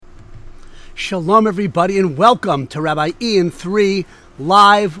Shalom, everybody, and welcome to Rabbi E in 3,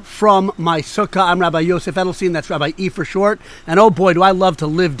 live from my sukkah. I'm Rabbi Yosef Edelstein, that's Rabbi E for short. And oh boy, do I love to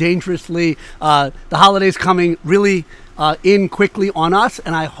live dangerously. The holiday's coming really in quickly on us,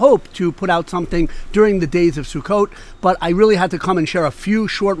 and I hope to put out something during the days of Sukkot, but I really had to come and share a few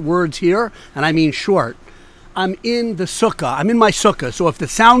short words here, and I mean short. I'm in the sukkah, I'm in my sukkah, so if the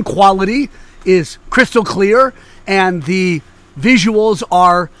sound quality is crystal clear and the visuals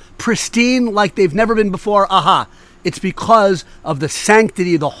are pristine like they've never been before, it's because of the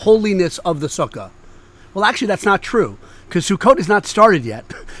sanctity, the holiness of the sukkah. Well, actually, that's not true, because Sukkot is not started yet.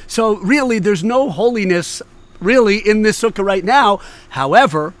 So really, there's no holiness really in this sukkah right now.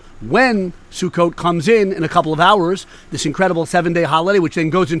 However, when Sukkot comes in a couple of hours, this incredible 7-day holiday, which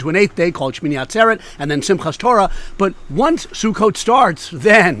then goes into an 8th day called Shmini Atzeret, and then Simchas Torah, but once Sukkot starts,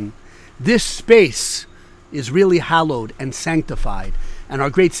 then this space is really hallowed and sanctified. And our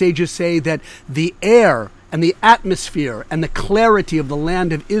great sages say that the air and the atmosphere and the clarity of the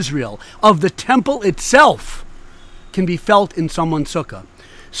land of Israel, of the temple itself, can be felt in someone's sukkah.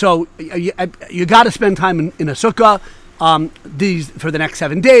 So you got to spend time in a sukkah for the next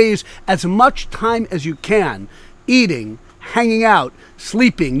 7 days, as much time as you can, eating, hanging out,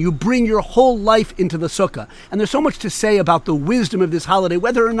 sleeping. You bring your whole life into the sukkah. And there's so much to say about the wisdom of this holiday,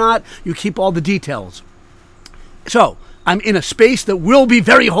 whether or not you keep all the details. So, I'm in a space that will be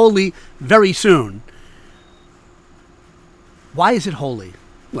very holy very soon. Why is it holy?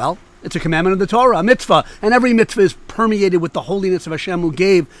 Well, it's a commandment of the Torah, a mitzvah, and every mitzvah is permeated with the holiness of Hashem who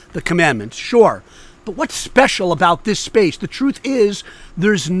gave the commandments, sure. But what's special about this space? The truth is,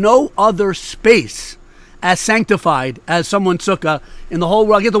 there's no other space as sanctified as someone's sukkah in the whole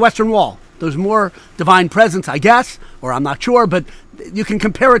world. Get the Western Wall. There's more divine presence, I guess, or I'm not sure, but you can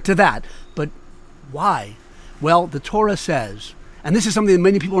compare it to that. But why? Well, the Torah says, and this is something that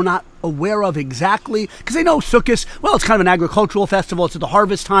many people are not aware of exactly, because they know Sukkot, well, it's kind of an agricultural festival, it's at the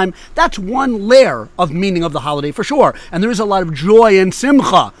harvest time. That's one layer of meaning of the holiday for sure. And there is a lot of joy and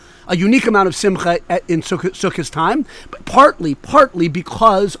simcha, a unique amount of simcha in Sukkot's time, but partly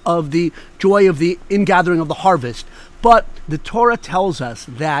because of the joy of the ingathering of the harvest. But the Torah tells us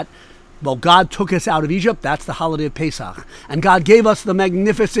that, well, God took us out of Egypt, that's the holiday of Pesach. And God gave us the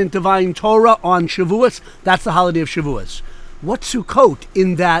magnificent divine Torah on Shavuos, that's the holiday of Shavuos. What's Sukkot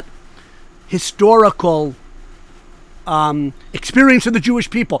in that historical experience of the Jewish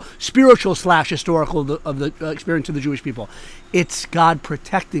people, spiritual / historical of the experience of the Jewish people? It's God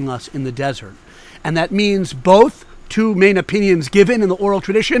protecting us in the desert. And that means both two main opinions given in the oral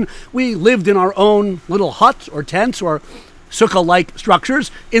tradition. We lived in our own little huts or tents or sukkah-like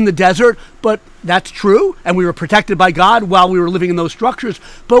structures in the desert, but that's true, and we were protected by God while we were living in those structures,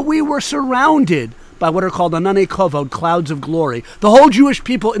 but we were surrounded by what are called ananei kovod, clouds of glory. The whole Jewish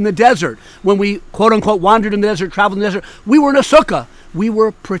people in the desert, when we quote-unquote wandered in the desert, traveled in the desert, we were in a sukkah. We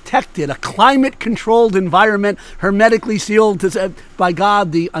were protected, a climate-controlled environment, hermetically sealed by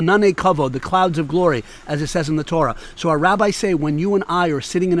God, the ananei kovod, the clouds of glory, as it says in the Torah. So our rabbis say when you and I are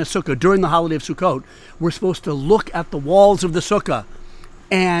sitting in a sukkah during the holiday of Sukkot, we're supposed to look at the walls of the sukkah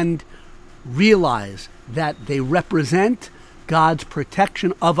and realize that they represent God's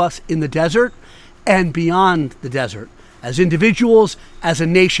protection of us in the desert and beyond the desert. As individuals, as a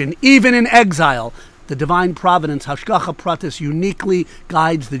nation, even in exile, the divine providence, Hashgacha Pratis, uniquely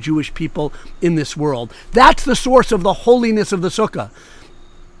guides the Jewish people in this world. That's the source of the holiness of the sukkah.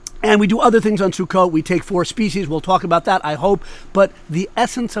 And we do other things on Sukkot. We take 4 species. We'll talk about that, I hope. But the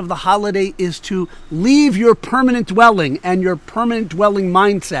essence of the holiday is to leave your permanent dwelling and your permanent dwelling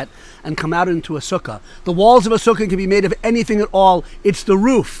mindset and come out into a sukkah. The walls of a sukkah can be made of anything at all. It's the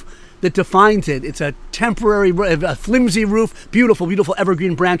roof that defines it. It's a temporary, a flimsy roof, beautiful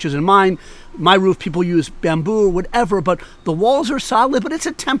evergreen branches. In my roof, people use bamboo or whatever, but the walls are solid, but it's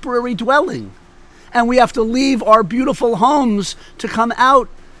a temporary dwelling. And we have to leave our beautiful homes to come out.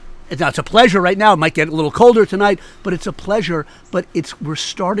 It's a pleasure right now. It might get a little colder tonight, but it's a pleasure. But we're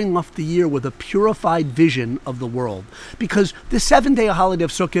starting off the year with a purified vision of the world. Because the 7-day holiday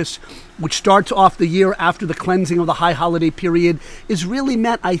of Sukkot, which starts off the year after the cleansing of the high holiday period, is really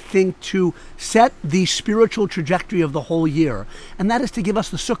meant, I think, to set the spiritual trajectory of the whole year. And that is to give us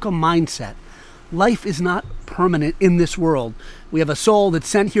the Sukkah mindset. Life is not permanent in this world. We have a soul that's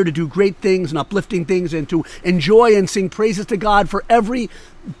sent here to do great things and uplifting things and to enjoy and sing praises to God for every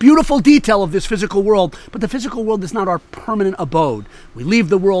beautiful detail of this physical world. But the physical world is not our permanent abode. We leave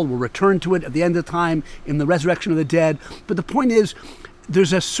the world, we'll return to it at the end of time in the resurrection of the dead. But the point is,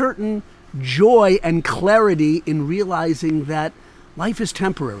 there's a certain joy and clarity in realizing that Life is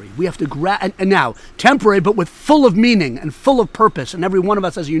temporary. We have to and now temporary, but with full of meaning and full of purpose. And every one of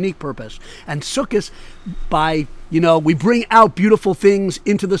us has a unique purpose. And Sukkot, we bring out beautiful things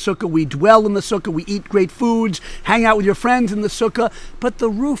into the sukkah. We dwell in the sukkah. We eat great foods. Hang out with your friends in the sukkah. But the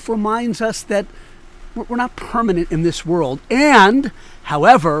roof reminds us that we're not permanent in this world. And,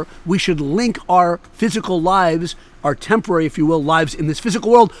 however, we should link our physical lives, our temporary, if you will, lives in this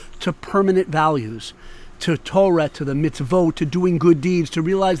physical world to permanent values. To Torah, to the mitzvot, to doing good deeds, to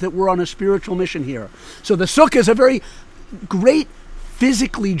realize that we're on a spiritual mission here. So the Sukkah is a very great,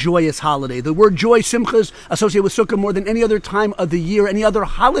 physically joyous holiday. The word joy, simcha, is associated with Sukkah more than any other time of the year, any other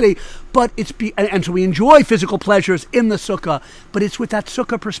holiday. But and so we enjoy physical pleasures in the Sukkah, but it's with that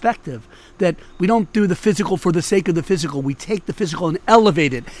Sukkah perspective that we don't do the physical for the sake of the physical. We take the physical and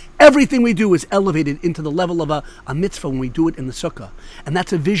elevate it. Everything we do is elevated into the level of a mitzvah when we do it in the Sukkah. And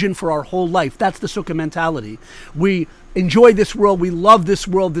that's a vision for our whole life. That's the Sukkah mentality. We enjoy this world, we love this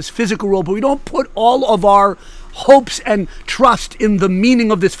world, this physical world, but we don't put all of our hopes and trust in the meaning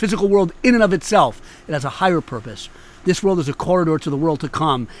of this physical world in and of itself. It has a higher purpose. This world is a corridor to the world to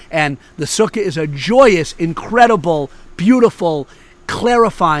come, and the Sukkah is a joyous, incredible, beautiful,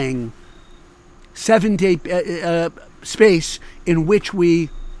 clarifying 7-day space in which we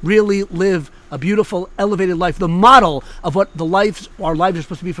really live a beautiful, elevated life, the model of what our lives are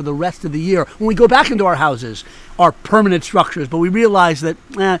supposed to be for the rest of the year. When we go back into our houses, our permanent structures, but we realize that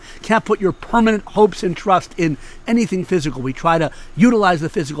can't put your permanent hopes and trust in anything physical. We try to utilize the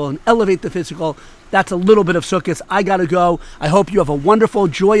physical and elevate the physical. That's a little bit of Sukkot. I got to go. I hope you have a wonderful,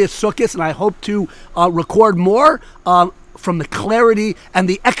 joyous Sukkot, and I hope to record more from the clarity and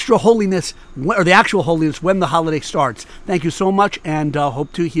the extra holiness, or the actual holiness, when the holiday starts. Thank you so much, and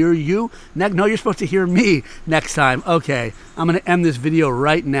hope to hear you next. No, you're supposed to hear me next time. Okay, I'm going to end this video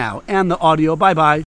right now, and the audio. Bye-bye.